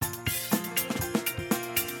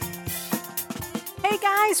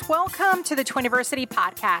guys, welcome to the Twiniversity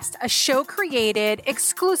podcast, a show created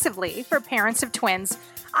exclusively for parents of twins.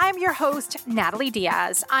 I'm your host, Natalie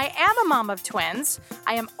Diaz. I am a mom of twins.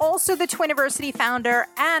 I am also the Twiniversity founder,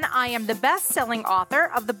 and I am the best-selling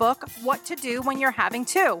author of the book, What to Do When You're Having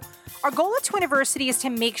Two. Our goal at Twiniversity is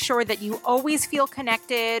to make sure that you always feel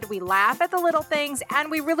connected, we laugh at the little things,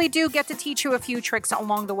 and we really do get to teach you a few tricks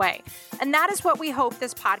along the way. And that is what we hope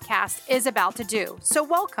this podcast is about to do. So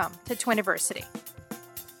welcome to Twiniversity.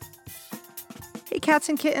 Hey, cats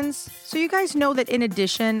and kittens. So you guys know that in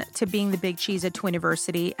addition to being the big cheese at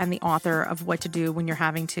Twiniversity and the author of What to Do When You're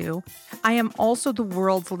Having Two, I am also the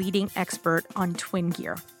world's leading expert on twin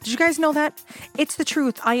gear. Did you guys know that? It's the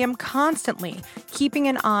truth. I am constantly keeping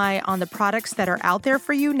an eye on the products that are out there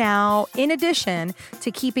for you now, in addition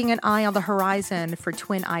to keeping an eye on the horizon for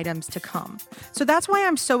twin items to come. So that's why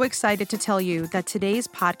I'm so excited to tell you that today's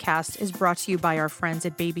podcast is brought to you by our friends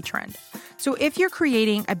at Baby Trend. So if you're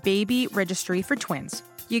creating a baby registry for twins,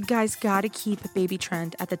 you guys got to keep Baby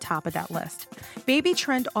Trend at the top of that list. Baby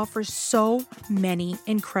Trend offers so many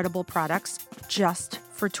incredible products just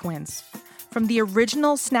for twins. From the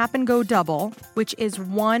original Snap and Go Double, which is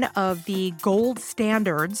one of the gold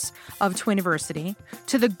standards of Twiniversity,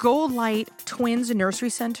 to the Go Light Twins Nursery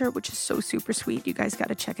Center, which is so super sweet. You guys got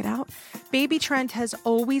to check it out. Baby Trend has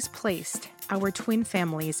always placed our twin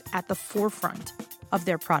families at the forefront of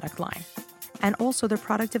their product line and also their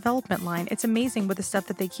product development line. It's amazing with the stuff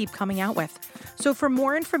that they keep coming out with. So for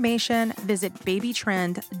more information, visit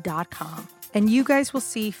babytrend.com. And you guys will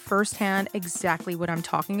see firsthand exactly what I'm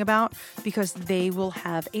talking about because they will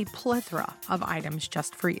have a plethora of items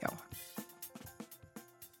just for you.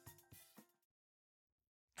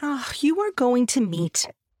 Oh, you are going to meet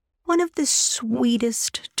one of the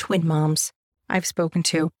sweetest twin moms I've spoken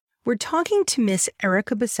to. We're talking to Miss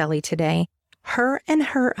Erica Baselli today. Her and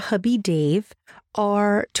her hubby Dave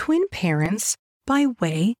are twin parents by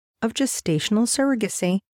way of gestational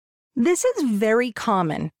surrogacy. This is very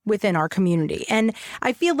common within our community, and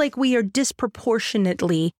I feel like we are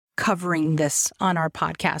disproportionately covering this on our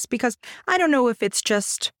podcast because I don't know if it's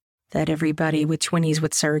just that everybody with twinnies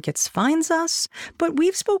with surrogates finds us, but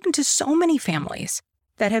we've spoken to so many families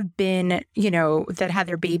that have been, that had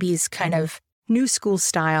their babies kind of new school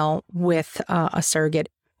style with a surrogate.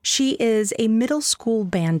 She is a middle school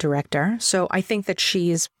band director, so I think that she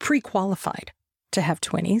is pre-qualified to have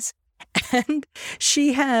twinnies. And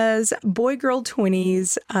she has boy-girl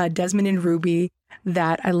twinnies, Desmond and Ruby,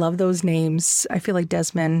 that I love those names. I feel like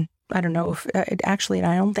Desmond, I don't know if, actually,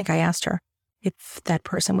 I don't think I asked her if that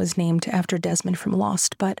person was named after Desmond from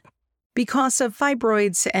Lost, but because of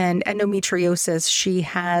fibroids and endometriosis, she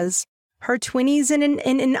has her twinnies in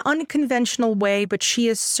an unconventional way, but she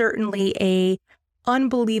is certainly a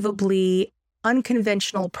unbelievably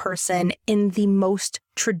unconventional person in the most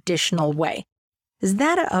traditional way. Is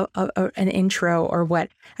that an intro or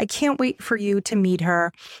what? I can't wait for you to meet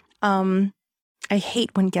her. I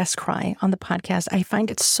hate when guests cry on the podcast. I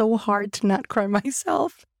find it so hard to not cry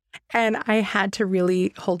myself. And I had to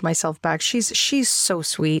really hold myself back. She's so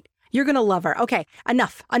sweet. You're going to love her. Okay,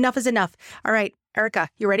 enough. Enough is enough. All right, Erica,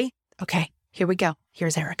 you ready? Okay, here we go.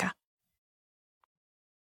 Here's Erica.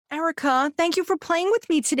 Erica, thank you for playing with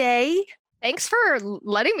me today. Thanks for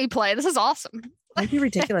letting me play. This is awesome. That'd be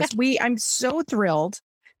ridiculous. I'm so thrilled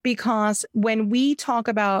because when we talk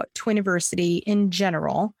about Twiniversity in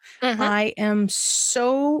general, I am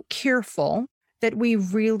so careful that we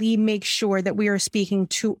really make sure that we are speaking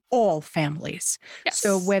to all families. Yes.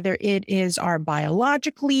 So whether it is our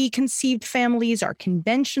biologically conceived families, our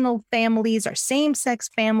conventional families, our same-sex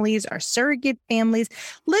families, our surrogate families,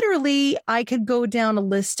 literally, I could go down a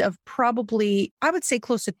list of probably, I would say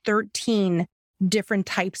close to 13 different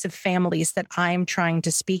types of families that I'm trying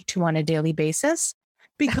to speak to on a daily basis,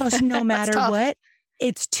 because no matter what,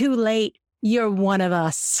 it's too late. You're one of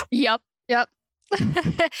us. Yep.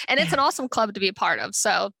 And it's an awesome club to be a part of.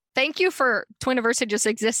 So thank you for Twiniversity just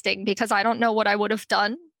existing because I don't know what I would have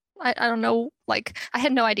done. I don't know, I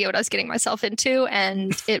had no idea what I was getting myself into,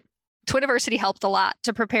 and Twiniversity helped a lot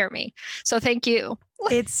to prepare me. So thank you.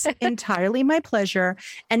 It's entirely my pleasure.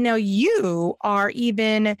 And now you are,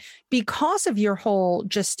 even because of your whole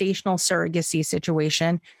gestational surrogacy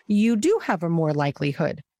situation, you do have a more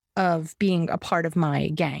likelihood of being a part of my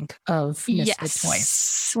gang of misfit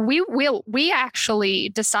toys. We actually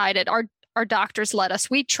decided, our doctors let us,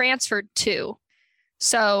 we transferred 2.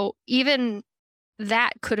 So even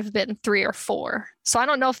that could have been 3 or 4. So I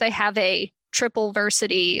don't know if they have a triple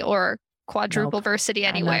versity or quadruple versity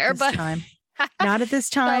anywhere, but not at this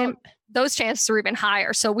time. So those chances were even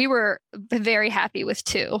higher. So we were very happy with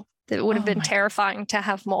 2. It would have been terrifying to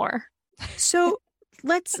have more. So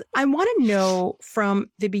I want to know from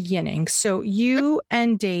the beginning. So you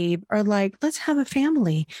and Dave are like, let's have a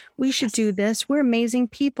family. We should do this. We're amazing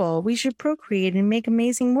people. We should procreate and make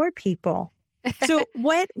amazing more people. So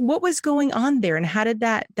what was going on there, and how did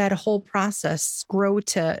that whole process grow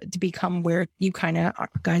to become where you kind of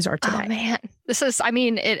guys are today? Oh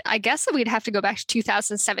man, I guess that we'd have to go back to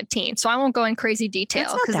 2017. So I won't go in crazy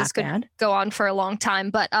detail because this could go on for a long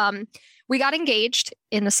time. But we got engaged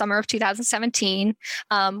in the summer of 2017.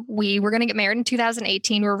 We were going to get married in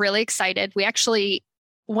 2018. We were really excited. We actually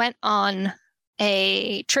went on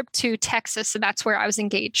a trip to Texas, and that's where I was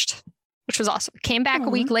engaged, which was awesome. Came back a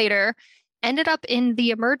week later. Ended up in the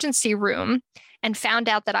emergency room and found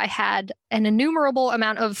out that I had an innumerable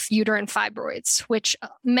amount of uterine fibroids, which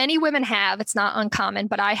many women have. It's not uncommon,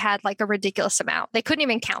 but I had like a ridiculous amount. They couldn't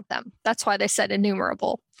even count them. That's why they said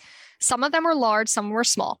innumerable. Some of them were large, some were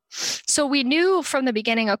small. So we knew from the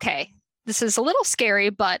beginning, okay, this is a little scary,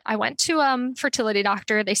 but I went to fertility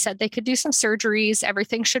doctor. They said they could do some surgeries.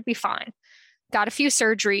 Everything should be fine. Got a few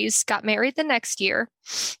surgeries, got married the next year.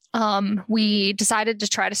 We decided to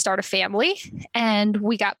try to start a family, and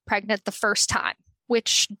we got pregnant the first time,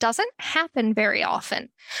 which doesn't happen very often.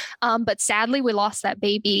 But sadly, we lost that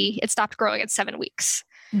baby. It stopped growing at 7 weeks.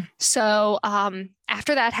 So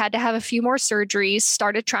after that, had to have a few more surgeries,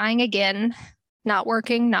 started trying again, not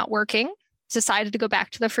working. Decided to go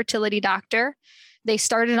back to the fertility doctor. They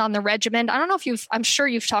started on the regimen. I don't know if I'm sure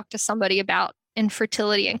you've talked to somebody about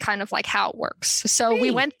infertility and kind of like how it works. So we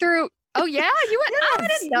went through. Oh yeah, you went. Yes, I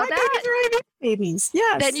didn't know that. Babies,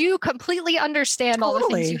 yes. Then you completely understand all the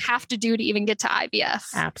things you have to do to even get to IVF.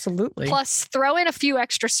 Absolutely. Plus, throw in a few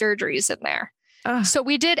extra surgeries in there. So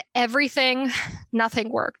we did everything. Nothing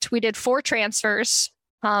worked. We did 4 transfers,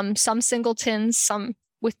 some singletons, some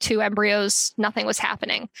with 2 embryos. Nothing was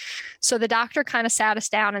happening. So the doctor kind of sat us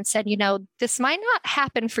down and said, this might not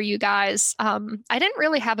happen for you guys. I didn't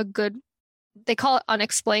really have a good. They call it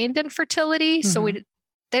unexplained infertility. So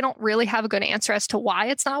they don't really have a good answer as to why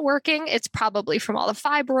it's not working. It's probably from all the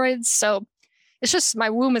fibroids. So it's just my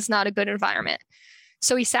womb is not a good environment.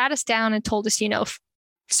 So he sat us down and told us,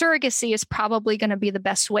 surrogacy is probably going to be the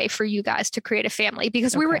best way for you guys to create a family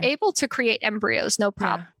because we were able to create embryos, no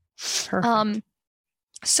problem. Yeah. Perfect.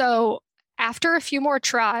 So after a few more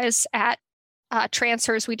tries at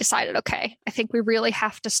transfers, we decided, okay, I think we really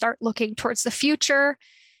have to start looking towards the future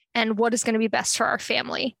and what is going to be best for our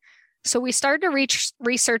family. So we started to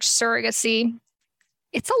research surrogacy.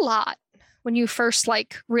 It's a lot when you first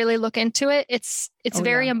really look into it. It's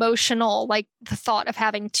very emotional, like the thought of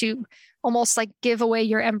having to almost give away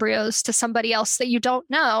your embryos to somebody else that you don't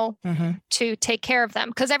know to take care of them.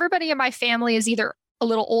 Because everybody in my family is either a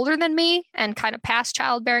little older than me and kind of past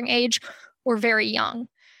childbearing age or very young.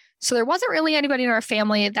 So there wasn't really anybody in our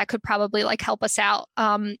family that could probably help us out.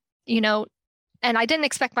 And I didn't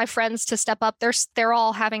expect my friends to step up. They're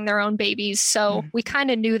all having their own babies. So we kind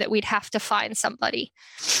of knew that we'd have to find somebody.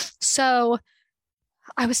 So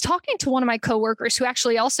I was talking to one of my coworkers who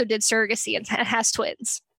actually also did surrogacy and has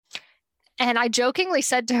twins. And I jokingly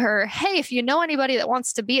said to her, hey, if you know anybody that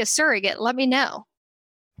wants to be a surrogate, let me know.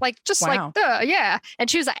 Yeah. And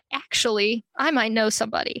she was like, actually, I might know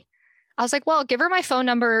somebody. I was like, well, give her my phone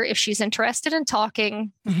number. If she's interested in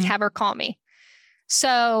talking, have her call me.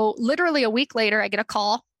 So literally a week later, I get a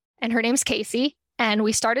call and her name's Casey. And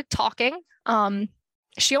we started talking.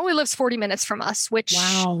 She only lives 40 minutes from us, which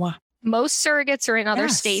most surrogates are in other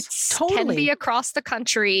states, can be across the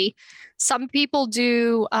country. Some people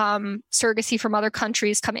do surrogacy from other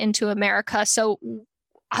countries come into America. So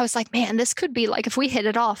I was like, man, this could be if we hit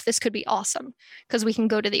it off, this could be awesome because we can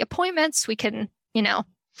go to the appointments. We can,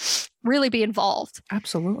 really be involved.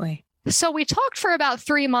 Absolutely. So we talked for about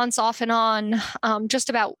 3 months off and on, just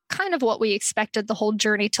about kind of what we expected the whole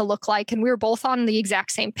journey to look like. And we were both on the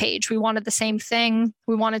exact same page. We wanted the same thing.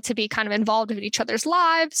 We wanted to be kind of involved in each other's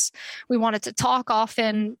lives. We wanted to talk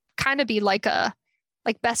often, kind of be like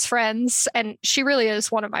best friends. And she really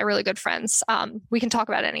is one of my really good friends. We can talk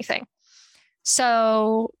about anything.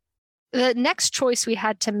 So the next choice we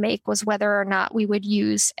had to make was whether or not we would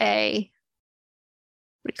use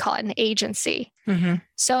we'd call it an agency.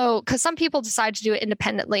 So, because some people decide to do it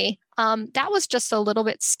independently, that was just a little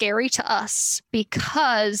bit scary to us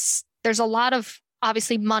because there's a lot of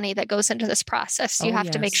obviously money that goes into this process. You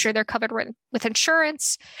have to make sure they're covered with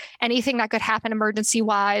insurance. Anything that could happen emergency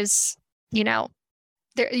wise, you have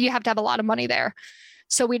to have a lot of money there.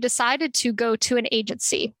 So we decided to go to an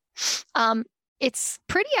agency. It's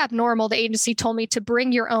pretty abnormal. The agency told me to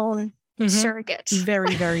bring your own surrogate.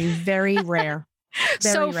 Very, very, very rare.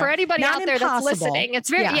 So for rare. anybody Not out there that's impossible. listening, it's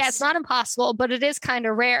very, Yes. it's not impossible, but it is kind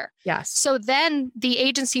of rare. Yes. So then the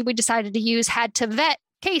agency we decided to use had to vet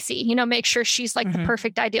Casey, make sure she's like the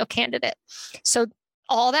perfect ideal candidate. So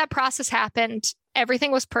all that process happened.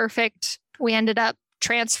 Everything was perfect. We ended up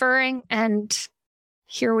transferring, and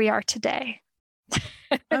here we are today.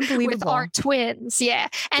 Unbelievable. With our twins. Yeah.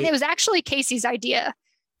 And it was actually Casey's idea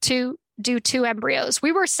to do 2 embryos.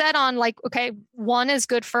 We were set on like, okay, 1 is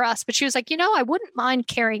good for us. But she was like, I wouldn't mind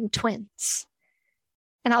carrying twins.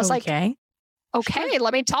 And I was like, okay,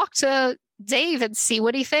 let me talk to Dave and see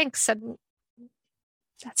what he thinks. And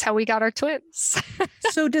that's how we got our twins.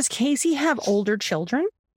 So does Casey have older children?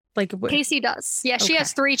 Casey does. Yeah, she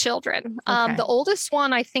has 3 children. Okay. The oldest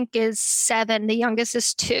one, I think, is 7. The youngest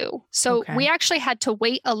is 2. So we actually had to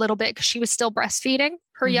wait a little bit because she was still breastfeeding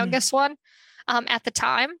her youngest one at the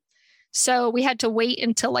time. So we had to wait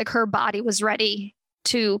until like her body was ready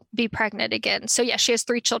to be pregnant again. So yeah, she has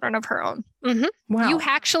 3 children of her own. Mm-hmm. Wow. You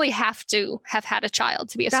actually have to have had a child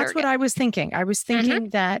to be a surrogate. That's what I was thinking. I was thinking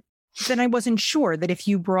that then I wasn't sure that if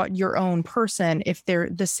you brought your own person, if they're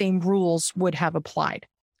the same rules would have applied.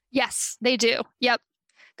 Yes, they do. Yep.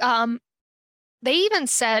 They even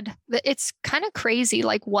said that it's kind of crazy,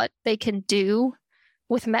 like what they can do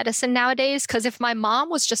with medicine nowadays. Because if my mom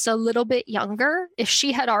was just a little bit younger, if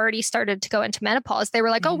she had already started to go into menopause, they were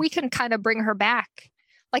like, oh, we can kind of bring her back.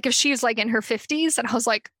 Like if she's like in her 50s. And I was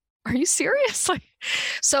like, are you serious?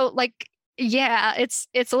 Yeah, it's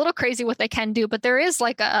a little crazy what they can do. But there is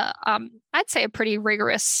like I'd say a pretty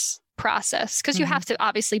rigorous process because you have to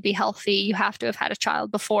obviously be healthy. You have to have had a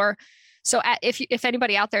child before. So if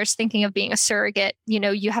anybody out there is thinking of being a surrogate,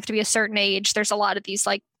 you have to be a certain age. There's a lot of these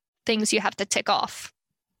like things you have to tick off.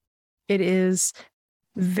 It is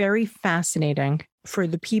very fascinating for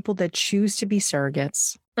the people that choose to be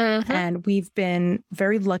surrogates. And we've been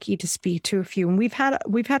very lucky to speak to a few, and we've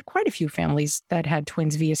had quite a few families that had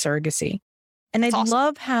twins via surrogacy. And I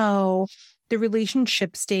love how the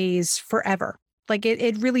relationship stays forever. Like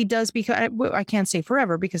it really does, because I can't say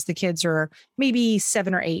forever because the kids are maybe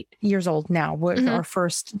 7 or 8 years old now with our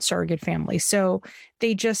first surrogate family. So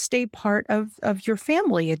they just stay part of your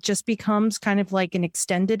family. It just becomes kind of like an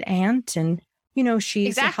extended aunt. And,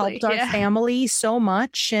 she's helped our family so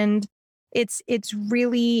much. And it's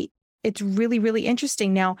really, really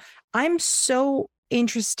interesting. Now, I'm so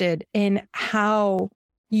interested in how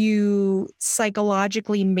you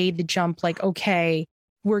psychologically made the jump. Like, okay,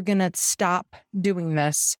 we're going to stop doing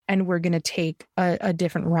this and we're going to take a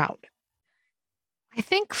different route. I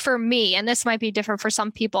think for me, and this might be different for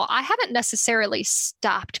some people, I haven't necessarily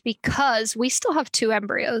stopped because we still have 2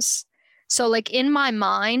 embryos. So like in my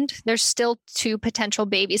mind, there's still 2 potential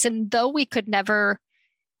babies. And though we could never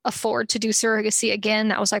afford to do surrogacy again,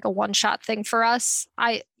 that was like a one-shot thing for us.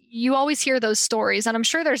 You always hear those stories, and I'm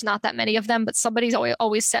sure there's not that many of them, but somebody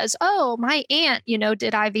always says, oh, my aunt,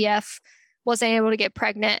 did IVF, wasn't able to get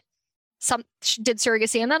pregnant, she did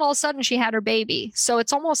surrogacy, and then all of a sudden she had her baby. So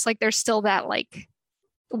it's almost like there's still that like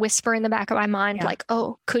whisper in the back of my mind, like,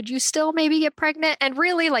 oh, could you still maybe get pregnant? And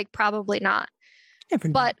really, like, probably not.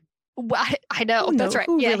 But I know that's right.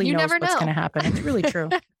 Who really you knows never know what's going to happen. It's really true.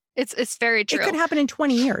 It's very true. It could happen in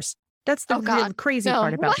 20 years. That's the crazy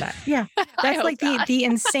part about that. Yeah. That's like the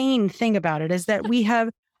insane thing about it is that we have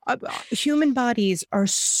human bodies are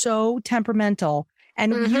so temperamental.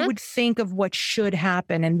 And you would think of what should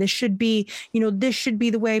happen. And this should be, this should be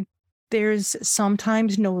the way. There's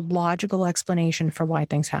sometimes no logical explanation for why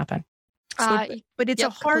things happen. So, but it's a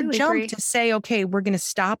hard jump to say, okay, we're going to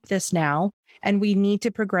stop this now. And we need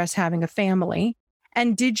to progress having a family.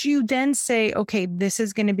 And did you then say, okay, this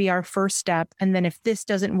is going to be our first step. And then if this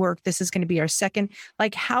doesn't work, this is going to be our second.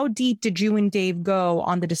 Like, how deep did you and Dave go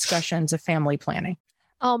on the discussions of family planning?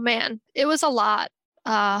 Oh, man, it was a lot.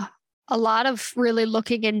 A lot of really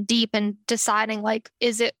looking in deep and deciding, like,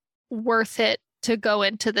 is it worth it to go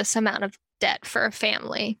into this amount of debt for a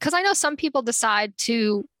family? Because I know some people decide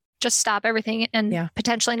to just stop everything and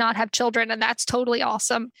potentially not have children. And that's totally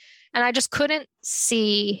awesome. And I just couldn't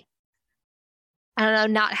see, I don't know,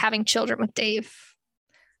 not having children with Dave.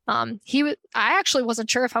 I actually wasn't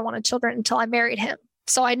sure if I wanted children until I married him.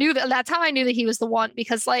 So I knew that's how I knew that he was the one,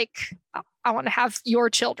 because like, I want to have your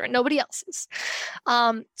children, nobody else's.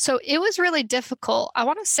 So it was really difficult. I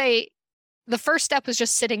want to say the first step was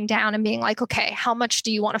just sitting down and being like, okay, how much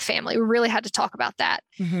do you want a family? We really had to talk about that.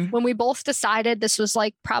 When we both decided this was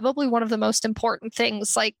like probably one of the most important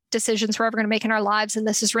things, like decisions we're ever going to make in our lives, and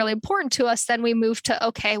this is really important to us, then we moved to,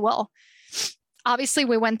 okay, well, obviously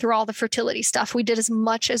we went through all the fertility stuff. We did as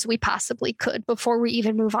much as we possibly could before we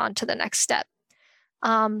even move on to the next step.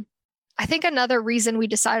 I think another reason we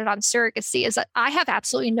decided on surrogacy is that I have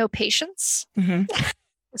absolutely no patience. Mm-hmm.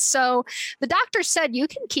 So the doctor said, you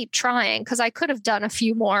can keep trying, because I could have done a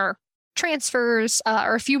few more transfers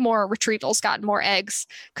or a few more retrievals, gotten more eggs,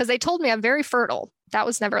 because they told me I'm very fertile. That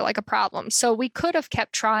was never like a problem. So we could have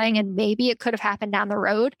kept trying and maybe it could have happened down the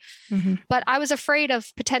road. Mm-hmm. But I was afraid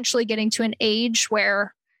of potentially getting to an age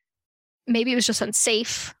where maybe it was just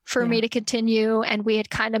unsafe for me to continue. And we had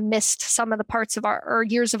kind of missed some of the parts of our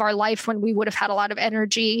years of our life when we would have had a lot of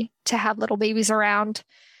energy to have little babies around.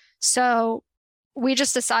 So we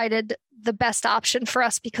just decided the best option for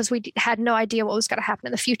us, because we had no idea what was going to happen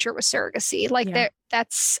in the future with surrogacy.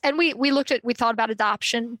 And we thought about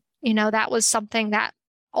adoption. That was something that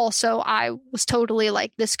also I was totally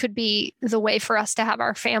like, this could be the way for us to have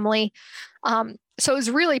our family. So it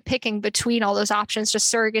was really picking between all those options.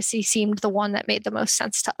 Just surrogacy seemed the one that made the most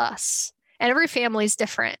sense to us. And every family is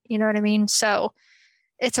different. You know what I mean? So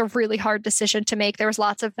it's a really hard decision to make. There was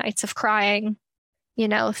lots of nights of crying,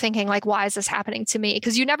 thinking like, why is this happening to me?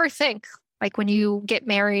 Because you never think, like when you get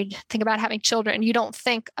married, think about having children. You don't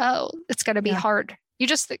think, oh, it's going to be hard. You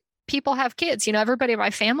just think people have kids. Everybody in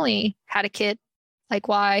my family had a kid. Like,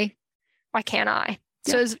 why can't I?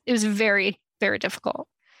 So it was very, very difficult.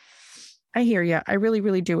 I hear you. I really,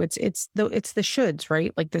 really do. It's the shoulds,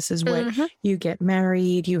 right? Like this is what you get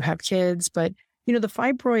married, you have kids, but the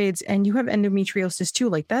fibroids, and you have endometriosis too.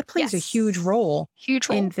 Like that plays a huge role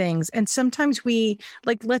in things. And sometimes we,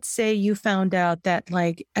 like, let's say you found out that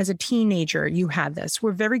like as a teenager, you had this.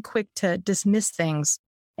 We're very quick to dismiss things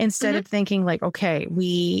instead of thinking like, okay,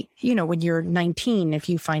 when you're 19, if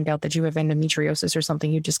you find out that you have endometriosis or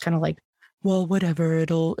something, you just kind of like, well, whatever,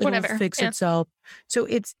 it'll fix itself. So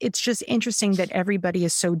it's just interesting that everybody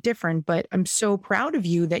is so different, but I'm so proud of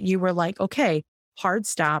you that you were like, okay, hard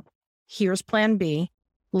stop. Here's plan B.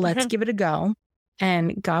 Let's give it a go.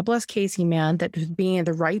 And God bless Casey, man, that being in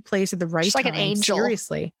the right place at the right time. Like an angel.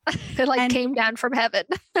 Seriously. It came down from heaven.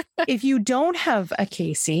 If you don't have a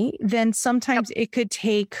Casey, then sometimes it could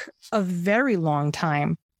take a very long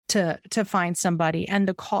time to find somebody. And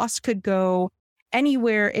the cost could go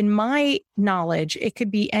anywhere. In my knowledge, it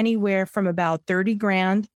could be anywhere from about 30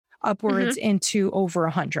 grand upwards into over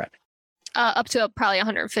 100. Up to probably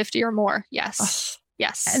 150 or more. Yes.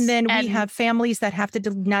 Yes. And then we have families that have to,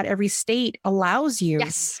 not every state allows you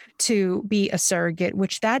to be a surrogate,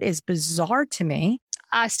 which that is bizarre to me.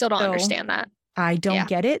 I still don't understand that. I don't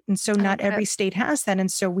get it. And so not every state has that.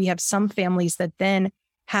 And so we have some families that then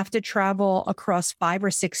have to travel across 5 or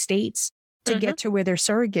 6 states to get to where their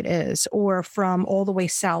surrogate is, or from all the way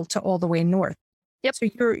south to all the way north. Yep.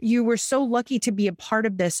 So you were so lucky to be a part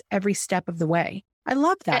of this every step of the way. I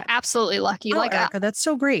love that. Absolutely lucky. Oh, Erica, that's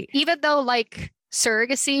so great. Even though like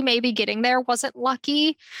surrogacy, maybe getting there wasn't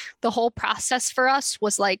lucky, the whole process for us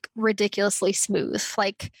was like ridiculously smooth.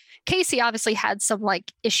 Like Casey obviously had some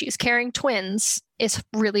like issues. Carrying twins is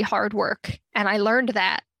really hard work. And I learned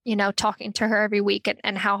that, talking to her every week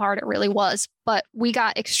and how hard it really was. But we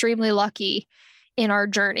got extremely lucky in our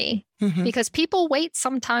journey because people wait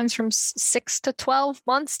sometimes from 6 to 12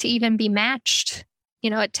 months to even be matched.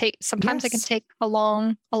 Sometimes it can take a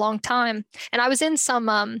long time. And I was in some,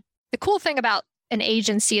 the cool thing about an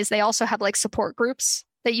agency is they also have like support groups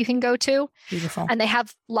that you can go to. Beautiful. And they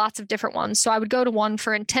have lots of different ones. So I would go to one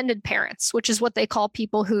for intended parents, which is what they call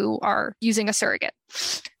people who are using a surrogate.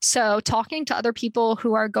 So talking to other people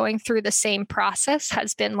who are going through the same process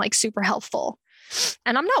has been like super helpful.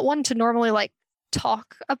 And I'm not one to normally like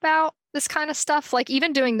talk about this kind of stuff. Like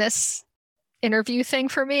even doing this interview thing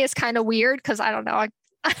for me is kind of weird because I don't know.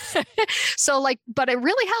 So like, but it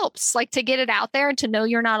really helps like to get it out there and to know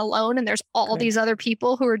you're not alone. And there's all these other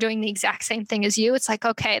people who are doing the exact same thing as you. It's like,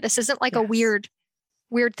 okay, this isn't like a weird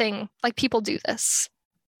thing. Like people do this.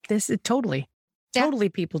 This is totally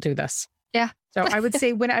people do this. Yeah. So I would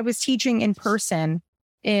say when I was teaching in person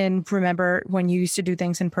remember when you used to do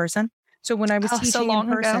things in person? So when I was teaching in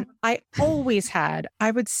person, I always had,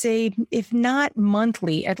 I would say, if not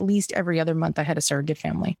monthly, at least every other month, I had a surrogate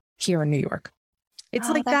family here in New York. It's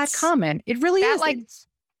like that common. It really is. That like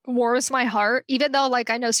warms my heart, even though like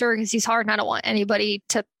I know surrogacy is hard and I don't want anybody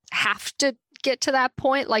to have to get to that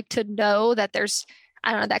point. Like to know that there's,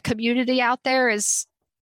 I don't know, that community out there is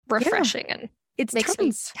refreshing and it makes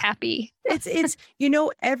me happy. It's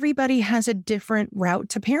everybody has a different route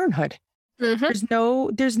to parenthood.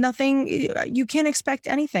 There's nothing, you can't expect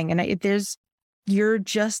anything. And you're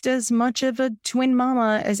just as much of a twin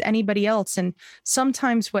mama as anybody else. And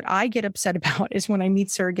sometimes what I get upset about is when I meet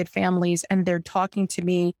surrogate families and they're talking to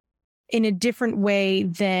me in a different way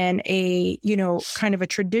than a, kind of a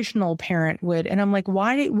traditional parent would. And I'm like,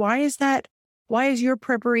 why is that Why is your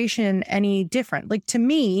preparation any different? Like to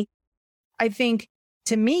me,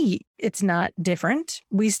 it's not different.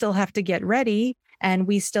 We still have to get ready and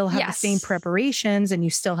we still have the same preparations, and you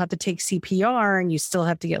still have to take CPR and you still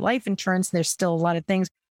have to get life insurance. And there's still a lot of things.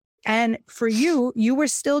 And for you, you were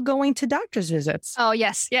still going to doctor's visits. Oh,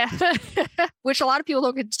 yes. Yeah. Which a lot of people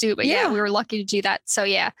don't get to do. But yeah, we were lucky to do that. So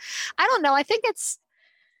yeah, I don't know. I think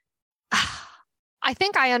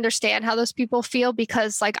I understand how those people feel,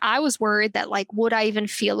 because like I was worried that like, would I even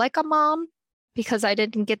feel like a mom because I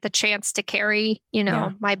didn't get the chance to carry,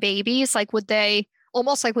 my babies? Like, would the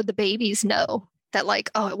babies know that like,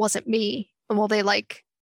 oh, it wasn't me? And will they like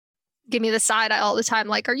give me the side eye all the time?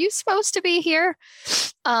 Like, are you supposed to be here?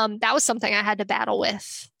 That was something I had to battle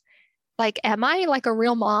with. Like, am I like a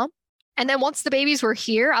real mom? And then once the babies were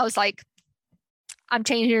here, I was like, I'm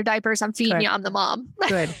changing your diapers. I'm feeding you. I'm the mom.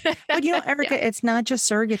 Good. But Erica, it's not just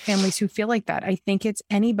surrogate families who feel like that. I think it's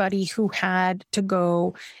anybody who had to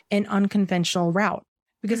go an unconventional route.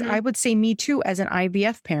 Because I would say me too, as an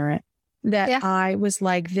IVF parent, that I was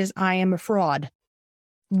like this, I am a fraud.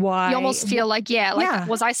 Why? You almost feel like,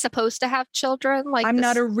 was I supposed to have children? Like, I'm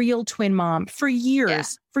not a real twin mom for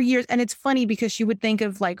years. And it's funny because you would think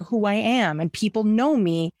of like who I am, and people know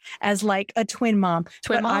me as like a twin mom.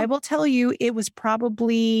 But I will tell you, it was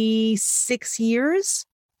probably 6 years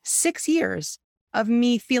of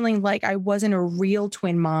me feeling like I wasn't a real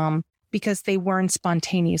twin mom because they weren't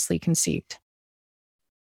spontaneously conceived.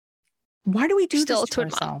 Why do we do still this to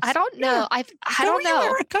twin ourselves? Mom? I don't know. I don't know.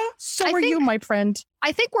 Erica. So are you, my friend.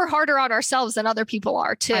 I think we're harder on ourselves than other people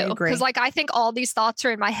are too. I agree. Because like I think all these thoughts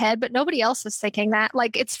are in my head, but nobody else is thinking that.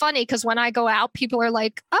 Like it's funny because when I go out, people are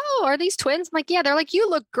like, "Oh, are these twins?" I'm like, "Yeah." They're like, "You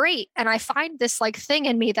look great," and I find this like thing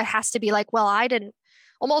in me that has to be like, "Well, I didn't."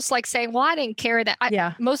 Almost like saying, well, I didn't carry that.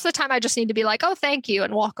 Most of the time I just need to be like, oh, thank you,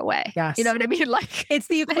 and walk away. Yes. You know what I mean? Like it's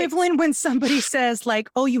the equivalent when somebody says like,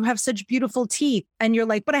 oh, you have such beautiful teeth. And you're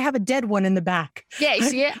like, but I have a dead one in the back. Yeah.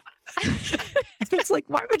 Yeah. It's like,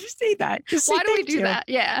 why would you say that? Why do we do that?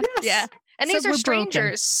 Yeah. Yes. Yeah. And these are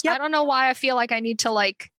strangers. Yep. I don't know why I feel like I need to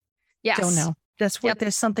like, Don't know. That's what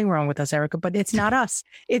there's something wrong with us, Erica, but it's not us.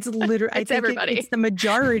 It's literally, it's everybody. It's the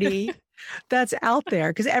majority that's out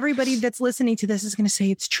there, because everybody that's listening to this is going to say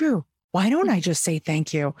it's true. Why don't I just say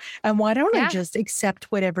thank you? And why don't I just accept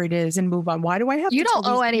whatever it is and move on? Why do I have you to don't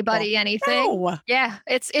owe anybody anything. No. Yeah.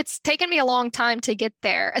 It's taken me a long time to get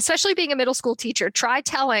there, especially being a middle school teacher. Try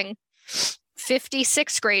telling 50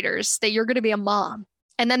 sixth graders that you're going to be a mom.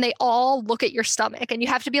 And then they all look at your stomach and you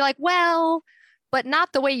have to be like, well, but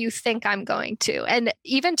not the way you think I'm going to. And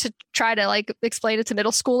even to try to like explain it to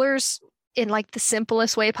middle schoolers in like the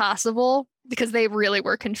simplest way possible, because they really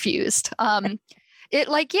were confused. It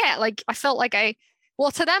like, I felt like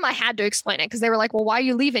to them, I had to explain it because they were like, well, why are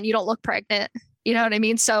you leaving? You don't look pregnant. You know what I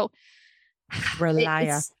mean? So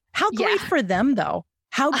how great for them though.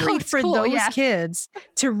 How great for those kids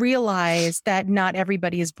to realize that not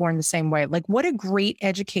everybody is born the same way. Like what a great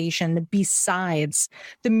education besides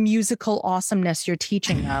the musical awesomeness you're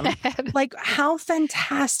teaching them. Like how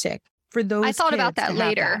fantastic for those kids. I thought about that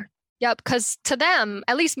later. Yep. Because to them,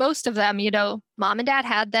 at least most of them, mom and dad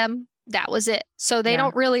had them. That was it. So they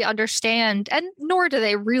don't really understand, and nor do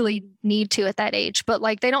they really need to at that age, but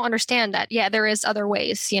like they don't understand that, there is other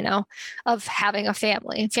ways, of having a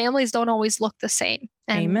family. Families don't always look the same.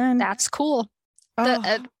 And Amen. That's cool.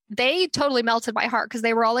 They totally melted my heart because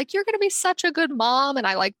they were all like, you're going to be such a good mom. And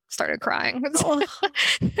I like started crying.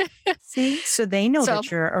 See, so they know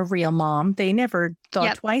that you're a real mom. They never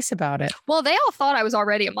thought twice about it. Well, they all thought I was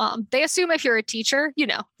already a mom. They assume if you're a teacher,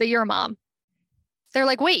 that you're a mom. They're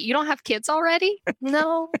like, wait, you don't have kids already?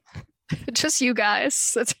 No, just you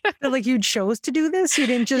guys. They're like, you chose to do this? You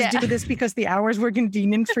didn't just do this because the hours were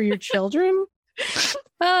convenient for your children?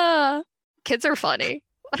 Kids are funny.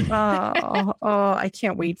 I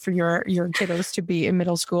can't wait for your kiddos to be in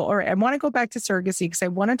middle school. All right, I want to go back to surrogacy because I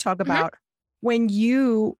want to talk about when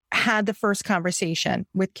you had the first conversation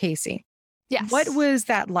with Casey. Yes. What was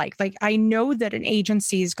that like? Like, I know that an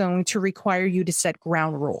agency is going to require you to set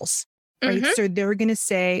ground rules. Right. So they're going to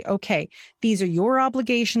say, okay, these are your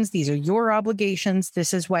obligations. These are your obligations.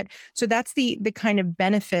 This is what. So that's the kind of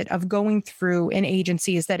benefit of going through an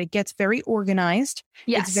agency, is that it gets very organized.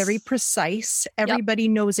 Yes. It's very precise. Everybody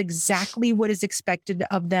knows exactly what is expected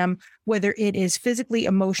of them, whether it is physically,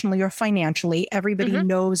 emotionally, or financially. Everybody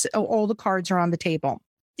knows all the cards are on the table.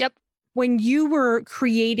 Yep. When you were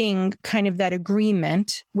creating kind of that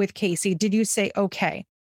agreement with Casey, did you say, okay,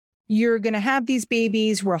 you're going to have these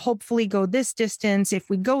babies. We'll hopefully go this distance. If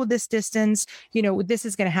we go this distance, this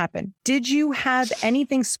is going to happen. Did you have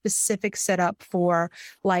anything specific set up for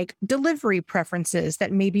like delivery preferences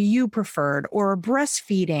that maybe you preferred, or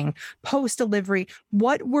breastfeeding, post-delivery?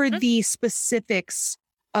 What were the specifics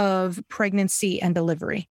of pregnancy and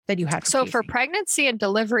delivery that you had? So for pregnancy and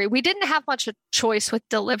delivery, we didn't have much a choice with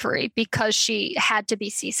delivery because she had to be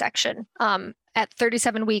C-section. At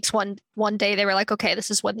 37 weeks, one day they were like, okay, this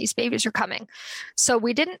is when these babies are coming. So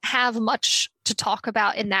we didn't have much to talk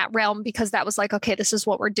about in that realm because that was like, okay, this is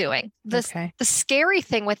what we're doing. The scary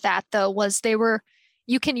thing with that though was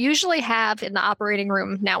you can usually have in the operating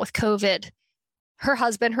room now with COVID, her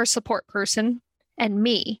husband, her support person, and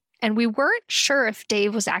me. And we weren't sure if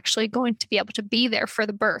Dave was actually going to be able to be there for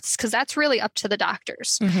the births because that's really up to the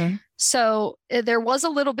doctors. Mm-hmm. So there was a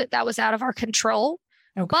little bit that was out of our control,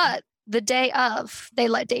 but the day of, they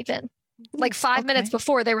let Dave in. Like 5 minutes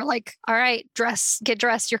before, they were like, all right, get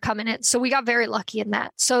dressed, you're coming in. So we got very lucky in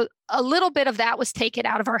that. So a little bit of that was taken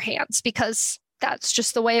out of our hands because that's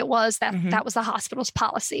just the way it was. That was the hospital's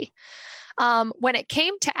policy. When it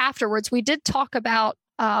came to afterwards, we did talk about,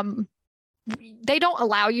 they don't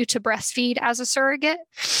allow you to breastfeed as a surrogate,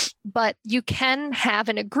 but you can have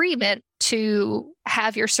an agreement to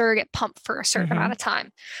have your surrogate pump for a certain amount of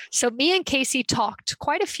time. So me and Casey talked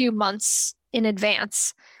quite a few months in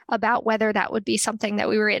advance about whether that would be something that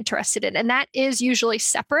we were interested in. And that is usually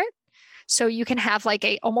separate. So you can have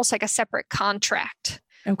almost like a separate contract.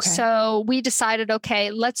 Okay. So we decided,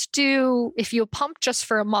 okay, let's do, if you pump just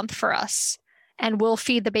for a month for us, and we'll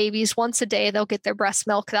feed the babies once a day. They'll get their breast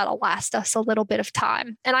milk. That'll last us a little bit of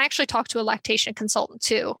time. And I actually talked to a lactation consultant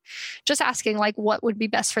too, just asking like what would be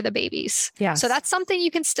best for the babies. Yeah. So that's something you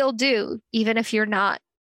can still do, even if you're not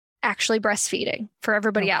actually breastfeeding, for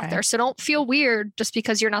everybody out there. So don't feel weird just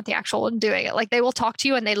because you're not the actual one doing it. Like they will talk to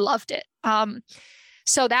you and they loved it.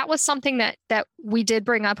 So that was something that we did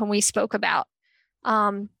bring up and we spoke about.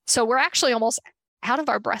 So we're actually almost out of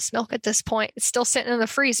our breast milk at this point. It's still sitting in the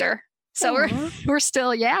freezer. So we're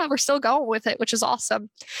still going with it, which is awesome.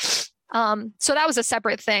 So that was a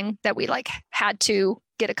separate thing that we had to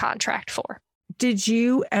get a contract for. Did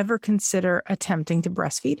you ever consider attempting to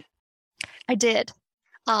breastfeed? I did.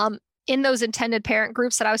 In those intended parent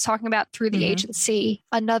groups that I was talking about through the agency,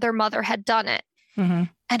 another mother had done it. And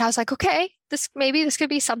I was like, okay, this could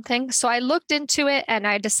be something. So I looked into it and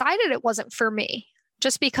I decided it wasn't for me.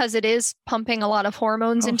 Just because it is pumping a lot of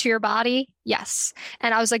hormones into your body. Yes.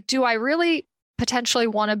 And I was like, do I really potentially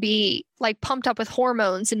want to be pumped up with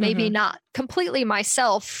hormones and maybe not completely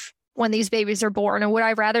myself when these babies are born? And would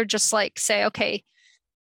I rather just say, okay,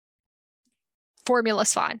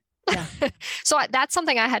 formula's fine. Yeah. So that's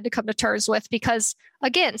something I had to come to terms with because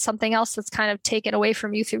again, something else that's kind of taken away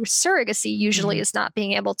from you through surrogacy usually is not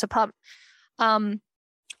being able to pump.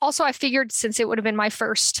 Also, I figured since it would have been my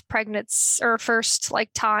first pregnancy or first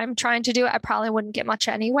time trying to do it, I probably wouldn't get much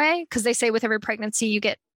anyway, because they say with every pregnancy you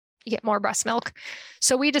get more breast milk.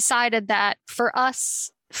 So we decided that for us,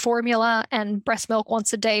 formula and breast milk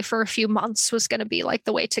once a day for a few months was going to be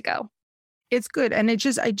the way to go. It's good. And I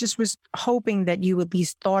just was hoping that you at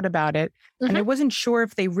least thought about it. And I wasn't sure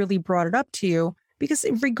if they really brought it up to you. Because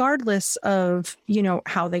regardless of,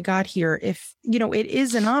 how they got here, if, it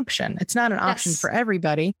is an option, it's not an option for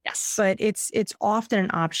everybody, but it's often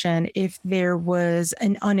an option if there was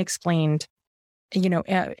an unexplained,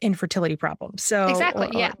 infertility problem. So exactly.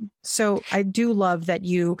 Yeah. So I do love that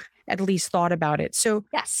you at least thought about it. So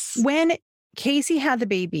when Casey had the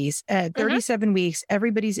babies at 37 weeks,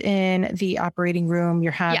 everybody's in the operating room.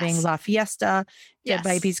 You're having La Fiesta. The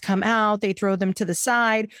babies come out. They throw them to the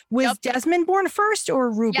side. Was Desmond born first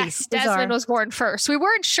or Ruby? Yes, Desmond was born first. We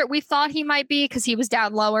weren't sure. We thought he might be because he was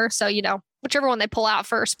down lower. So, whichever one they pull out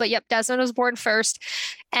first. But Desmond was born first.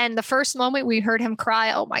 And the first moment we heard him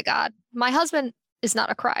cry, oh my God. My husband is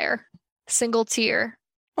not a crier. Single tear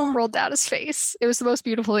rolled down his face. It was the most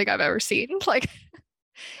beautiful thing I've ever seen.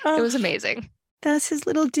 It was amazing. That's his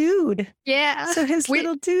little dude. Yeah. So his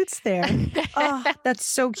little dude's there. Oh, that's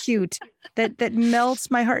so cute. That melts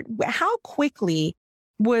my heart. How quickly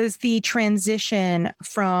was the transition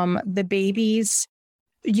from the babies,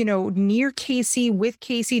 near Casey, with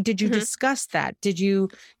Casey? Did you discuss that? Did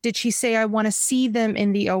she say, I want to see them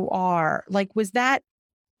in the OR? Was that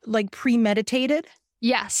premeditated?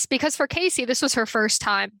 Yes, because for Casey, this was her first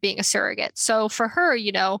time being a surrogate. So for her,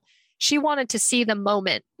 she wanted to see the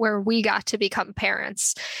moment where we got to become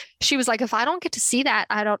parents. She was like, if I don't get to see that,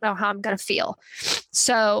 I don't know how I'm going to feel.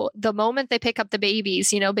 So the moment they pick up the babies,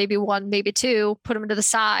 baby one, baby two, put them to the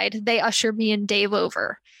side, they usher me and Dave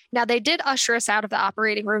over. Now they did usher us out of the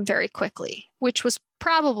operating room very quickly, which was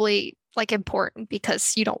probably like important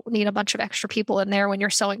because you don't need a bunch of extra people in there when you're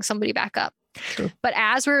sewing somebody back up. True. But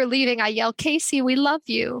as we were leaving, I yelled, Casey, we love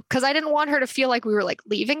you. Because I didn't want her to feel like we were like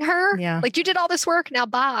leaving her. Yeah. Like, you did all this work, now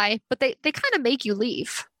bye. But they kind of make you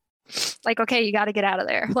leave. Like, okay, you got to get out of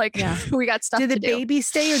there. Like, we got stuff to do. Did the babies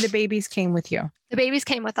stay or the babies came with you? The babies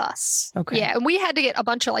came with us. Okay. Yeah. And we had to get a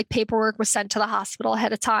bunch of like paperwork was sent to the hospital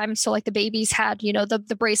ahead of time. So like the babies had, you know, the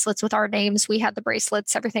bracelets with our names. We had the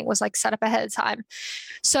bracelets. Everything was like set up ahead of time.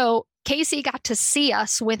 So Casey got to see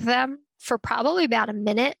us with them for probably about a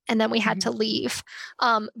minute. And then we had to leave.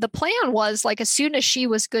 The plan was like, as soon as she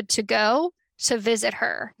was good to go, to visit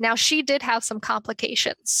her. Now, she did have some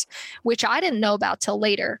complications, which I didn't know about till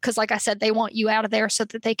later. Because like I said, they want you out of there so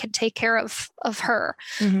that they can take care of her.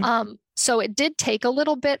 So it did take a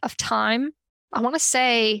little bit of time. I want to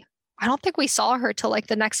say, I don't think we saw her till like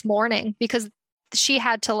the next morning because she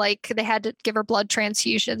had to they had to give her blood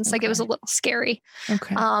transfusions. Okay. Like, it was a little scary.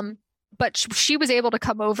 Okay. But she was able to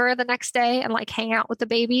come over the next day and like hang out with the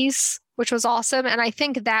babies, which was awesome. And I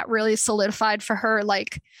think that really solidified for her,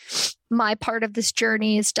 like, my part of this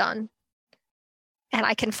journey is done. And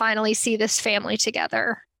I can finally see this family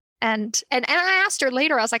together. And I asked her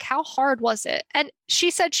later, I was like, how hard was it? And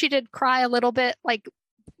she said she did cry a little bit, like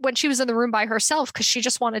when she was in the room by herself, because she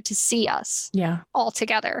just wanted to see us all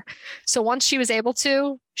together. So once she was able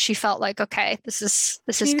to, she felt like, okay, this is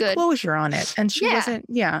good. Closure on it. And she wasn't,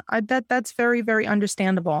 that's very, very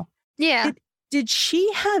understandable. Yeah. Did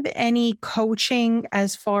she have any coaching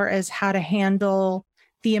as far as how to handle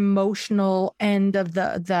the emotional end of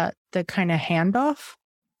the kind of handoff?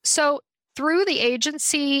 So through the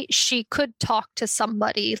agency, she could talk to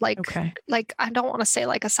somebody like I don't want to say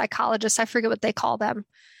like a psychologist. I forget what they call them.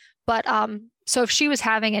 But so if she was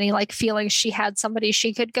having any like feelings, she had somebody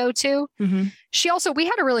she could go to. We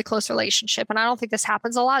had a really close relationship, and I don't think this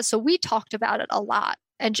happens a lot. So we talked about it a lot.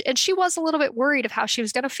 And she was a little bit worried of how she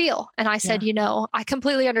was going to feel. And I said, you know, I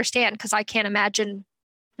completely understand, because I can't imagine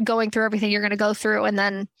going through everything you're going to go through and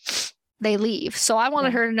then they leave. So I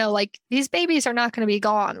wanted her to know, like, these babies are not going to be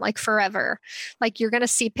gone like forever. Like, you're going to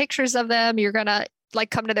see pictures of them. You're going to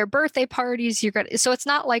like come to their birthday parties. So it's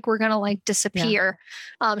not like we're going to like disappear.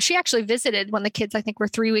 She actually visited when the kids, I think, were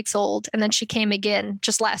 3 weeks old. And then she came again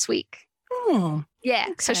just last week. Oh, yeah.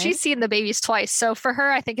 Okay. So she's seen the babies twice. So for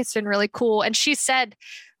her, I think it's been really cool. And she said,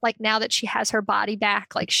 like, now that she has her body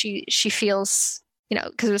back, like she feels, you know,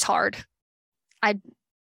 because it was hard.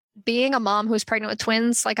 Being a mom who's pregnant with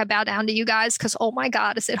twins, like, I bow down to you guys, because, oh my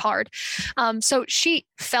God, is it hard. So she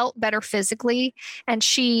felt better physically, and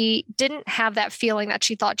she didn't have that feeling that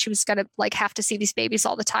she thought she was going to like have to see these babies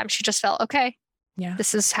all the time. She just felt, okay,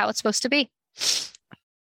 this is how it's supposed to be.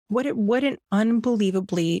 What an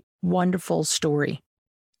unbelievably wonderful story.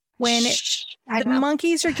 When the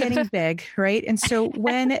monkeys are getting big, right? And so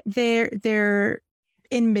when they're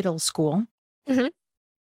in middle school,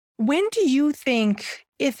 when do you think,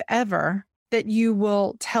 if ever, that you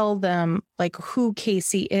will tell them like who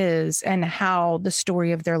Casey is and how the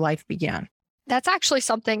story of their life began? That's actually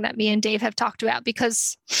something that me and Dave have talked about,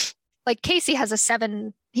 because like Casey has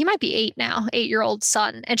he might be 8 now, 8-year-old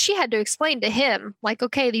son. And she had to explain to him, like,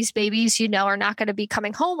 okay, these babies, you know, are not going to be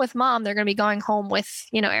coming home with mom. They're going to be going home with,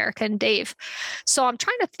 you know, Erica and Dave. So I'm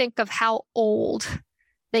trying to think of how old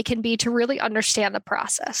they can be to really understand the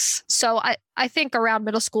process. So I think around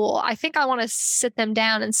middle school, I think I want to sit them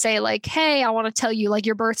down and say, like, hey, I want to tell you like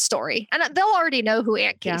your birth story. And they'll already know who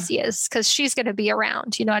Aunt Casey is, because she's going to be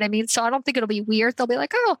around. You know what I mean? So I don't think it'll be weird. They'll be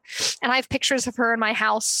like, oh, and I have pictures of her in my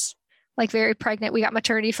house, like very pregnant. We got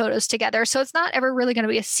maternity photos together. So it's not ever really going to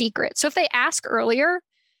be a secret. So if they ask earlier,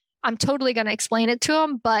 I'm totally going to explain it to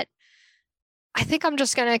them. But I think I'm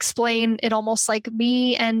just going to explain it almost like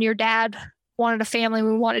me and your dad wanted a family.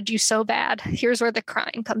 We wanted you so bad. Here's where the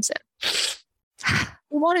crying comes in.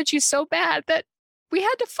 We wanted you so bad that we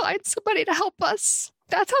had to find somebody to help us.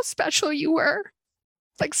 That's how special you were.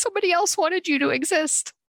 Like, somebody else wanted you to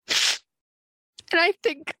exist. And I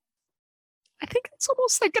think it's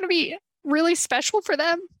almost like going to be really special for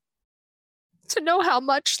them to know how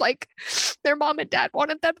much like their mom and dad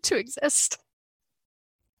wanted them to exist.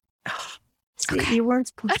 Okay. You weren't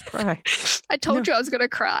supposed to cry. I told you I was going to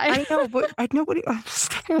cry. I know, but nobody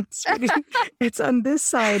understands. It's on this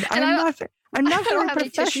side. I'm not very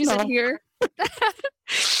professional. Here.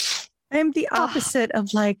 I'm the opposite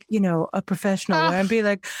of like, you know, a professional. And be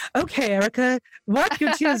like, okay, Erica, wipe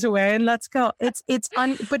your tears away and let's go. But it's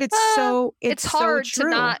hard to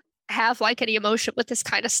not have like any emotion with this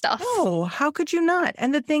kind of stuff. Oh, how could you not?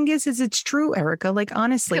 And the thing is it's true, Erica. Like,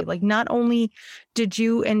 honestly, like not only did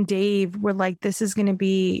you and Dave were like, this is going to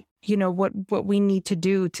be, you know, what we need to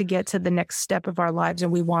do to get to the next step of our lives.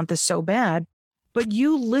 And we want this so bad. But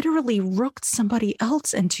you literally rooked somebody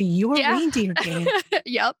else into your reindeer game.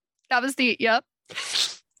 Yep. That was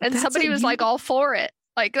And somebody was like all for it.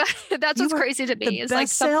 Like, that's what's crazy to me is like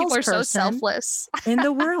some people are so selfless in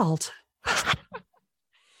the world. I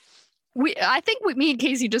think me and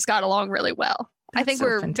Casey just got along really well. I think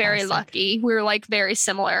we're very lucky. We're like very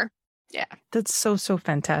similar. Yeah. That's so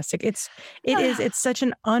fantastic. It's such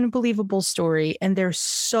an unbelievable story. And they're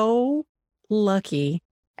so lucky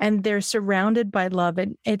and they're surrounded by love.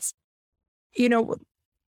 And it's, you know,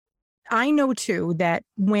 I know too that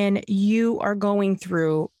when you are going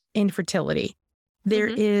through infertility, there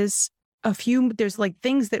is there's like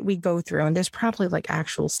things that we go through, and there's probably like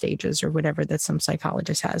actual stages or whatever that some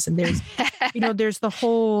psychologist has. And there's, you know, there's the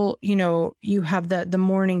whole, you know, you have the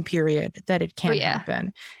mourning period that it can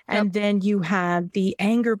happen. And then you have the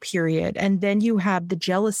anger period. And then you have the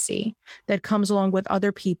jealousy that comes along with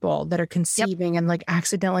other people that are conceiving and like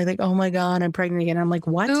accidentally like, oh my God, I'm pregnant again. I'm like,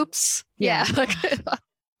 what? Oops. Yeah.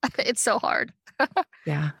 It's so hard.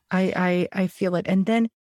 Yeah, I feel it. And then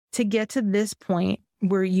to get to this point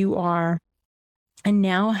where you are and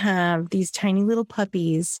now have these tiny little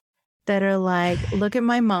puppies that are like, look at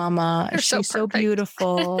my mama. She's so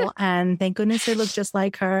beautiful. And thank goodness they look just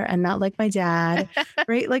like her and not like my dad.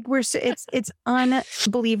 Right? Like it's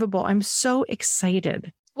unbelievable. I'm so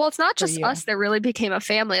excited. Well, it's not just us that really became a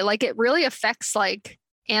family. Like it really affects like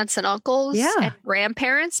aunts and uncles and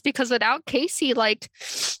grandparents, because without Casey, like,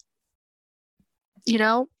 you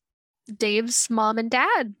know, Dave's mom and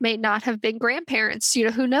dad may not have been grandparents, you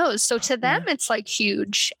know, who knows? So to them, it's like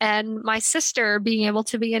huge. And my sister being able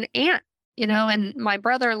to be an aunt, you know, and my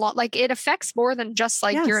brother-in-law, like it affects more than just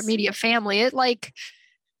like your immediate family. It like,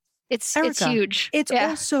 it's huge. It's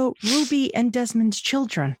also Ruby and Desmond's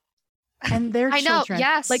children and their children.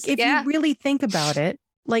 Yes. Like if you really think about it,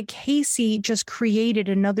 like Casey just created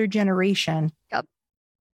another generation. Yep.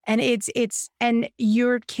 And and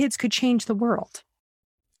your kids could change the world.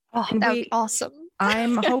 Oh, that would be awesome.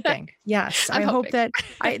 I'm hoping. Yes. I hope that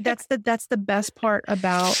that's the best part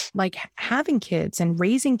about like having kids and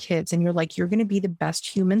raising kids. And you're like, you're going to be the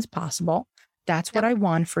best humans possible. That's what I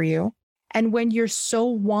want for you. And when you're so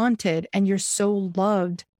wanted and you're so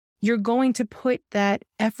loved, you're going to put that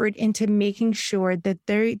effort into making sure that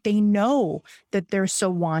they know that they're so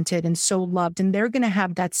wanted and so loved. And they're going to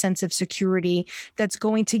have that sense of security that's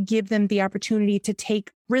going to give them the opportunity to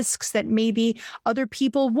take risks that maybe other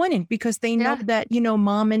people wouldn't, because they know that, you know,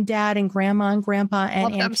 mom and dad and grandma and grandpa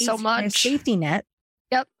and them so much. Safety net.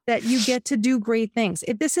 Yep. That you get to do great things.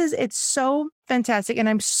 It's so fantastic. And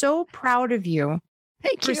I'm so proud of you.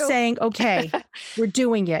 Thank you. For saying, okay, we're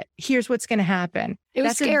doing it. Here's what's going to happen. It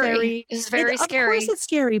was scary. It was very scary. Of course it's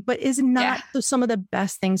scary, but is not some of the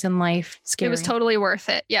best things in life scary? It was totally worth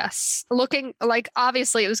it. Yes. Looking like,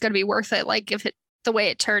 obviously it was going to be worth it. Like if the way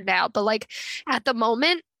it turned out, but like at the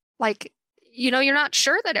moment, like, you know, you're not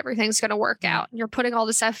sure that everything's going to work out. You're putting all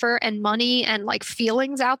this effort and money and like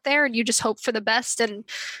feelings out there, and you just hope for the best. And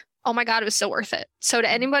oh my God, it was so worth it. So to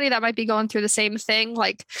anybody that might be going through the same thing,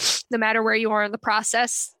 like no matter where you are in the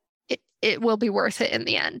process, it will be worth it in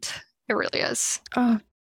the end. It really is. Oh,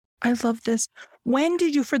 I love this. When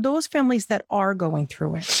did you, for those families that are going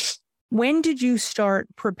through it, when did you start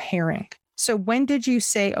preparing? So when did you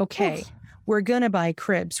say, okay, we're going to buy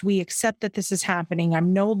cribs. We accept that this is happening.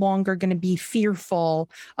 I'm no longer going to be fearful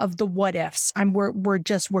of the what ifs.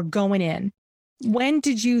 We're going in. When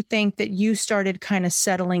did you think that you started kind of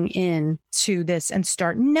settling in to this and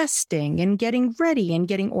start nesting and getting ready and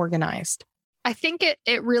getting organized? I think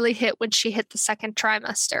it really hit when she hit the second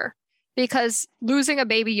trimester, because losing a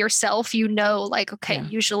baby yourself, you know, like, okay,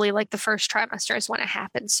 usually like the first trimester is when it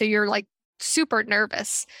happens. So you're like super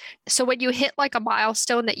nervous. So when you hit like a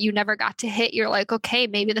milestone that you never got to hit, you're like, okay,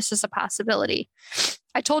 maybe this is a possibility.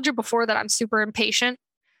 I told you before that I'm super impatient.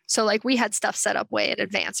 So like we had stuff set up way in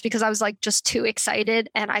advance because I was like just too excited.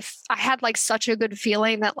 And I had like such a good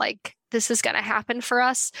feeling that like this is going to happen for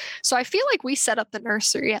us. So I feel like we set up the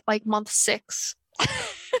nursery at like month 6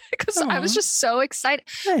 because I was just so excited.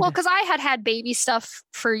 Good. Well, because I had baby stuff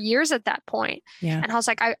for years at that point. Yeah. And I was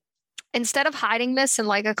like, instead of hiding this in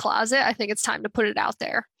like a closet, I think it's time to put it out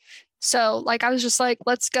there. So like, I was just like,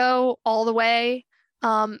 let's go all the way.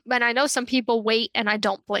 And I know some people wait, and I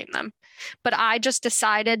don't blame them. But I just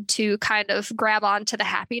decided to kind of grab onto the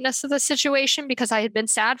happiness of the situation because I had been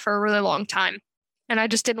sad for a really long time and I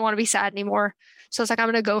just didn't want to be sad anymore. So I was like, I'm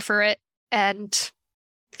going to go for it. And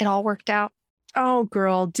It all worked out. Oh,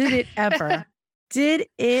 girl, did it ever? Did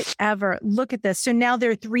it ever? Look at this. So now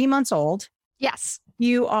they're 3 months old. Yes.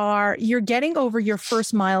 You're getting over your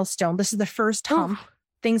first milestone. This is the first hump. Ooh.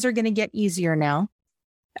 Things are going to get easier now.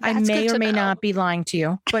 That's I may or may not be lying to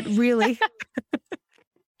you, but really.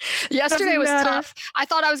 Yesterday was tough. I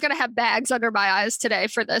thought I was going to have bags under my eyes today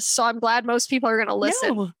for this. So I'm glad most people are going to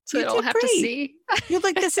listen. No, so they don't have to see. You're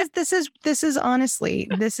like, this is honestly,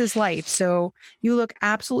 this is life. So you look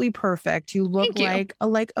absolutely perfect. You look like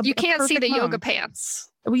a you can't see the mom. Yoga pants.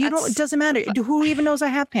 Well, it doesn't matter. Who even knows I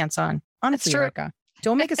have pants on? Honestly, Erica,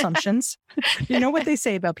 don't make assumptions. You know what they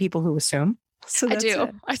say about people who assume. So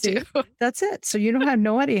I do. That's it. So you don't have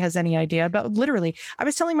nobody has any idea about literally. I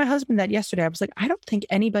was telling my husband that yesterday. I was like, I don't think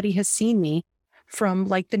anybody has seen me from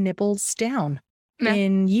like the nipples down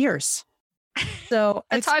in years. So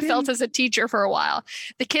that's how I felt as a teacher for a while.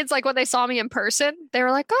 The kids, like when they saw me in person, they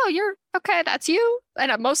were like, "Oh, you're okay. That's you."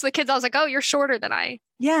 And most of the kids, I was like, "Oh, you're shorter than I."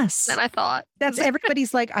 Yes. Than I thought. That's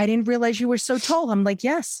everybody's like, "I didn't realize you were so tall." I'm like,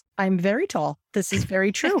 "Yes, I'm very tall. This is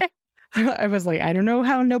very true." I was like, I don't know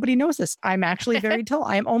how nobody knows this. I'm actually very tall.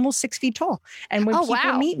 I am almost 6 feet tall. And when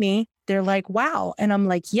people meet me, they're like, wow. And I'm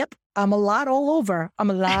like, yep, I'm a lot all over. I'm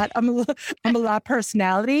a lot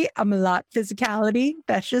personality. I'm a lot physicality.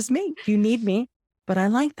 That's just me. You need me. But I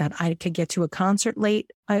like that. I could get to a concert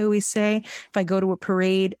late. I always say if I go to a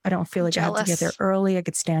parade, I don't feel like I have to get there early. I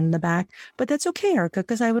could stand in the back, but that's okay, Erica,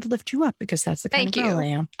 because I would lift you up because that's the kind of girl I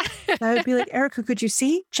am. So I would be like, Erica, could you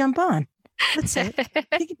see? Jump on. That's it.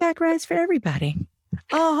 Piggyback rides for everybody.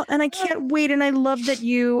 Oh, and I can't wait. And I love that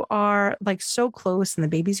you are like so close and the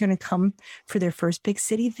baby's going to come for their first big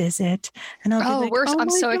city visit. And I'll be like, I'm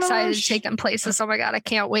so excited to take them places. Oh my God. I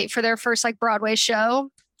can't wait for their first like Broadway show.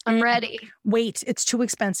 I'm ready. Wait, it's too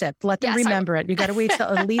expensive. Let them remember it. You got to wait till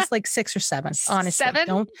at least like 6 or 7. Honestly, 7?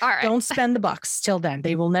 Don't spend the bucks till then.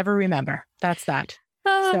 They will never remember. That's that.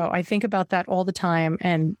 So I think about that all the time,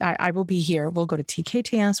 and I will be here. We'll go to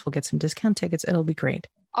TKTS. We'll get some discount tickets. It'll be great.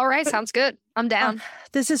 All right. Sounds good. I'm down.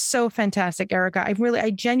 This is so fantastic, Erica. I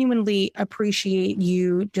genuinely appreciate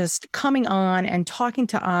you just coming on and talking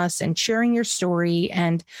to us and sharing your story.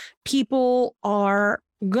 And people are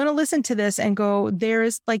going to listen to this and go,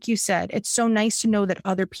 there's, like you said, it's so nice to know that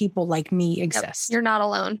other people like me exist. Yep. You're not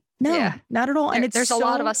alone. No, not at all. And there's a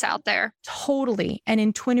lot of us out there. Totally. And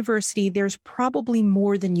in Twiniversity, there's probably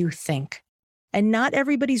more than you think. And not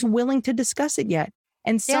everybody's willing to discuss it yet.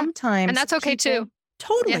 And sometimes. And that's okay too.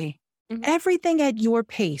 Totally. Yeah. Mm-hmm. Everything at your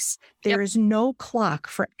pace. There is no clock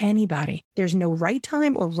for anybody. There's no right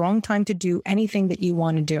time or wrong time to do anything that you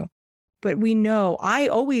want to do. But we know, I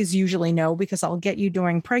always usually know because I'll get you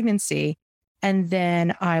during pregnancy. And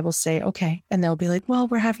then I will say, okay. And they'll be like, well,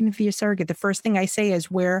 we're having to be a surrogate. The first thing I say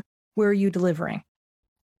is, where are you delivering?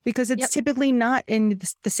 Because it's typically not in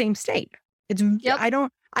the same state. It's, I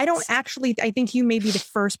don't actually, I think you may be the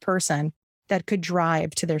first person that could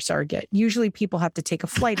drive to their surrogate. Usually people have to take a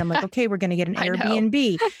flight. I'm like, okay, we're going to get an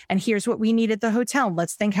Airbnb and here's what we need at the hotel.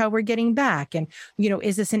 Let's think how we're getting back. And,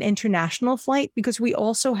 is this an international flight? Because we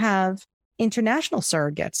also have international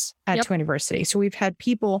surrogates at Twiniversity. So we've had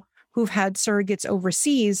people who've had surrogates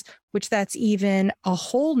overseas, which that's even a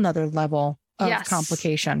whole nother level of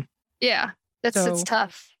complication. Yeah, it's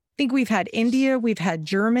tough. I think we've had India, we've had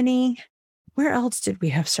Germany. Where else did we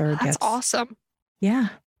have surrogates? That's awesome. Yeah,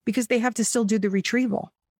 because they have to still do the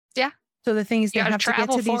retrieval. Yeah. So the thing is, they have to get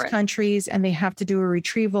to these countries and they have to do a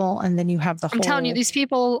retrieval, and then you have the whole. I'm telling you, these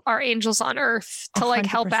people are angels on earth to 100%. Like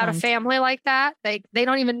help out a family like that. They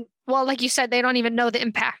don't even, well, like you said, they don't even know the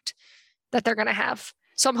impact that they're going to have.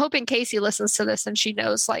 So I'm hoping Casey listens to this and she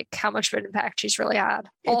knows like how much of an impact she's really had.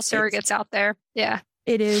 All surrogates out there. Yeah.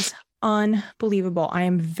 It is unbelievable. I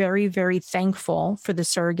am very, very thankful for the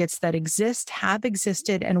surrogates that exist, have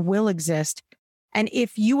existed, and will exist. And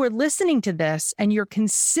if you are listening to this and you're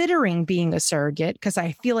considering being a surrogate, because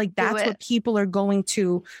I feel like that's what people are going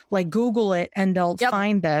to like Google it and they'll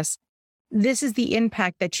find this. This is the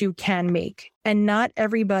impact that you can make. And not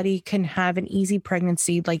everybody can have an easy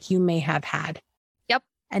pregnancy like you may have had. Yep.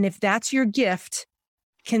 And if that's your gift,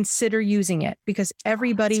 consider using it, because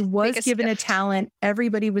everybody was given a talent.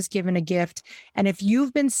 Everybody was given a gift. And if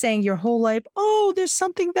you've been saying your whole life, oh, there's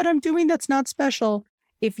something that I'm doing that's not special.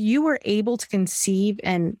 If you were able to conceive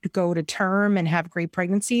and go to term and have great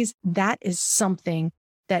pregnancies, that is something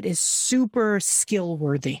that is super skill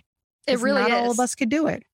worthy. It really is. Not all of us could do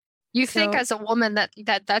it. You think as a woman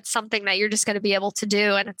that's something that you're just going to be able to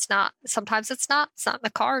do. And it's not, sometimes it's not in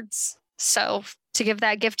the cards. So to give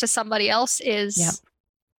that gift to somebody else is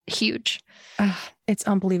huge. It's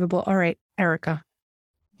unbelievable. All right, Erica,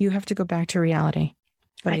 you have to go back to reality.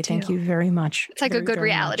 But I thank you very much. It's like a good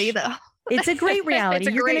reality, though. It's a great reality.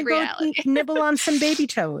 It's a You're going to go nibble on some baby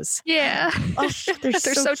toes. Yeah. Oh, they're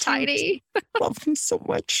so tiny. Love them so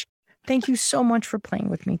much. Thank you so much for playing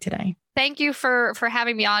with me today. Thank you for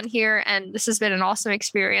having me on here. And this has been an awesome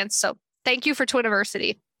experience. So thank you for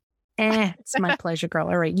Twiniversity. It's my pleasure, girl.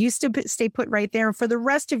 All right. You stay put right there. And for the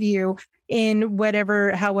rest of you in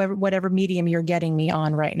whatever medium you're getting me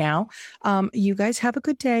on right now, you guys have a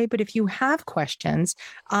good day. But if you have questions,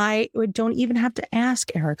 I don't even have to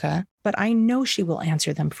ask Erica, but I know she will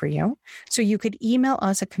answer them for you. So you could email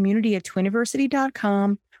us at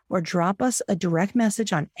community@twiniversity.com or drop us a direct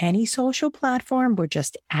message on any social platform. We're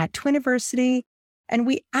just at Twiniversity. And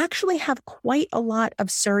we actually have quite a lot of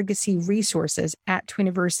surrogacy resources at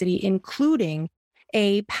Twiniversity, including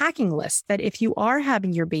a packing list that if you are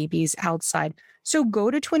having your babies outside, so go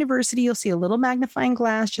to Twiniversity, you'll see a little magnifying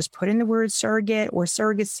glass, just put in the word surrogate or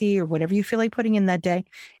surrogacy or whatever you feel like putting in that day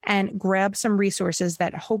and grab some resources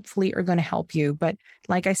that hopefully are going to help you. But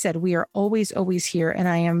like I said, we are always, always here. And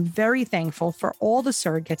I am very thankful for all the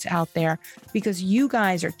surrogates out there because you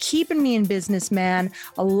guys are keeping me in business, man.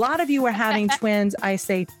 A lot of you are having twins. I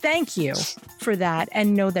say thank you for that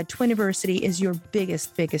and know that Twiniversity is your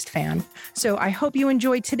biggest, biggest fan. So I hope you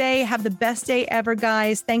enjoyed today. Have the best day ever,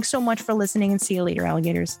 guys. Thanks so much for listening and see you later,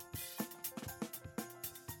 alligators.